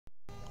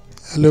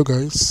Hello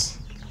guys,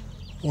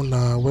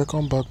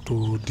 welcome back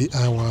to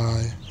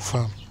DIY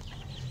farm.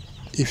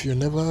 If you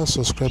never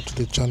subscribe to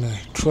the channel,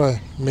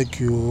 try make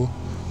you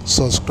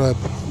subscribe,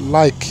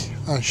 like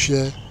and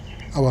share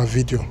our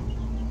video.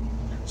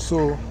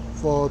 So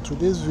for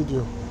today's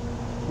video,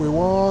 we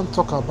want to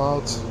talk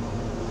about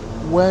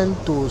when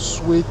to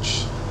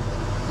switch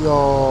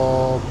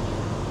your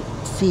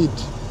feed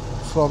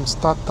from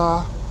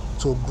starter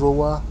to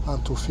grower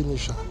and to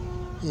finisher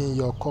in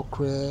your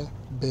cockerel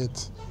bed.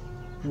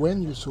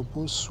 When you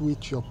suppose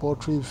switch your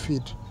poultry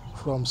feed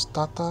from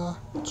starter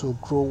to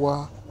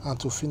grower and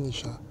to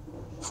finisher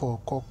for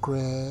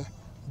cockerel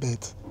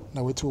bed.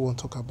 Now wetin we wan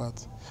talk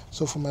about.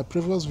 So for my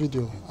previous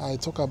video, I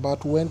talk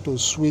about when to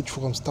switch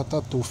from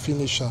starter to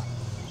finisher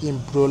in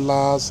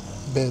broilers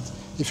bed.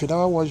 If you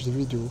never watch the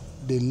video,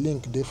 the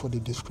link there for the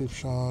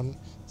description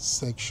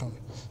section.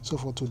 So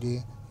for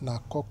today, na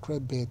cockerel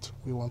bed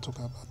we wan talk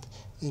about.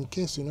 In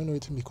case you no know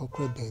wetin be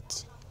cockerel bed,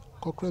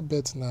 cockerel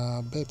birds na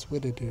birds wey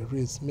dem dey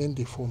raise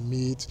mainly for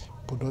meat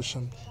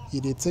production. E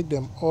dey take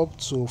them up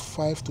to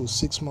 5 to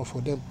 6 months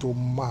for them to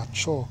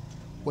mature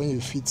when you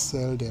fit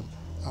sell them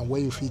and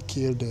when you fit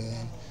kill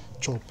them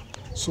chop.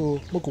 So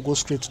make we go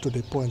straight to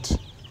the point.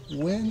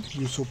 When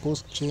you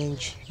suppose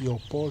change your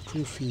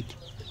poultry feed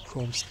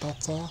from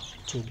starter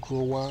to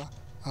grower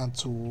and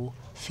to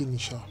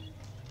finisher?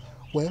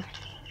 Well,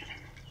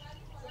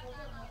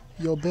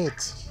 your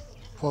birds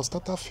for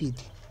starter feed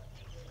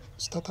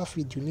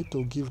you need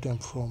to give them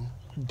from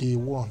day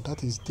 1,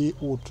 that is day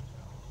old,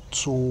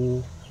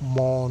 to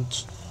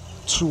month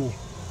 2.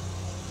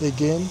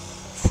 Again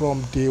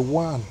from day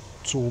 1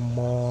 to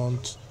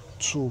month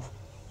 2,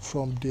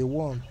 from day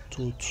 1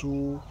 to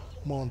 2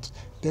 months.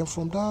 Then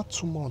from that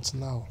 2 months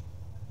now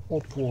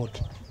upward,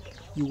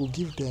 you will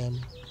give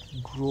them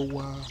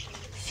grower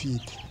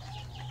feed.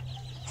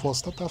 For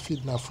starter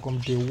feed now from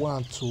day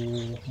 1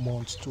 to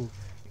month 2,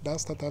 that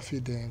starter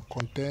feed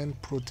contain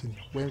protein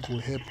wey go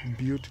help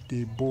build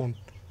the bone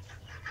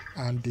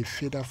and the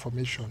feather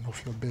formation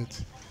of your bird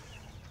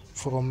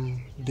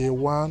from day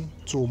 1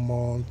 to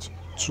month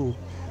 2.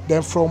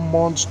 Then from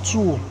month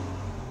 2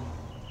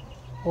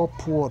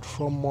 upward,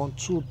 from month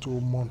 2 to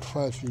month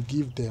 5, you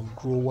give them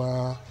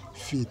grower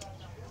feed.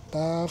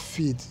 That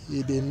feed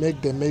dey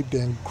make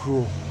them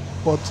grow,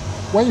 but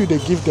when you dey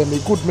give them, e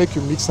good make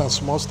you mix am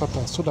small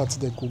starter so that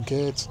they go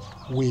get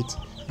weight.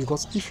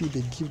 Because if you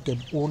dey give them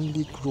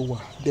only grower,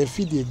 dem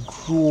fit dey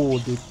grow,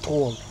 dey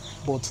tall,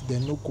 but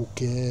dem no go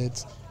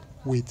get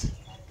weight.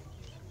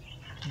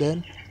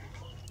 Then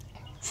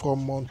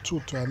from month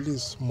 2 to at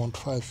least month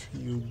 5,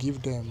 you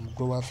give them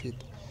grower feed.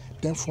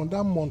 Then from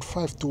that month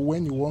 5 to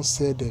when you wan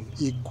sell them,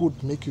 e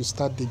good make you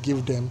start dey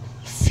give them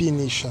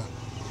finisher.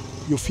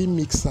 You fit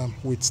mix am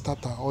with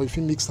starter or you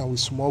fit mix am with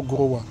small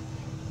grower,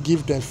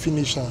 give them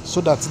finisher so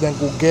that dem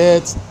go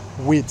get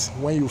weight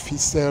when you fit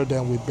sell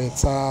them with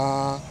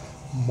better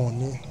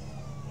money.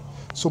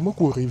 So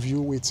make we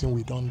review wetin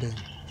we don learn.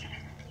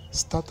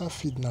 Starter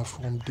feed na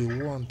from day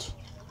 1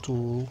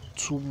 to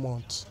 2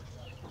 months.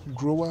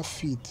 Grower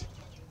feed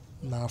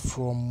na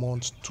from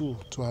month 2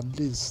 to at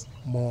least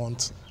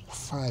month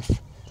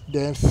 5.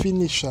 Then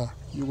finisher,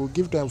 you go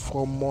give them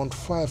from month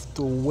 5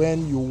 to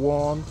when you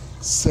wan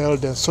sell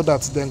them so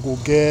that dem go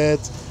get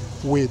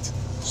weight.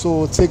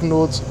 So take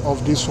note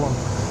of this one.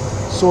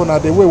 So na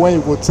the way when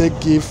you go take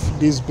give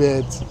this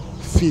bird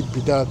feed be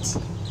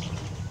that.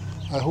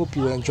 I hope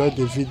you enjoyed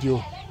the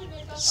video.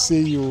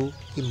 See you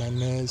in my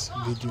next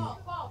video.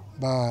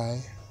 Bye.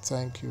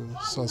 Thank you.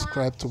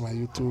 Subscribe to my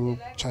YouTube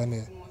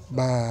channel.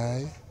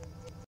 Bye.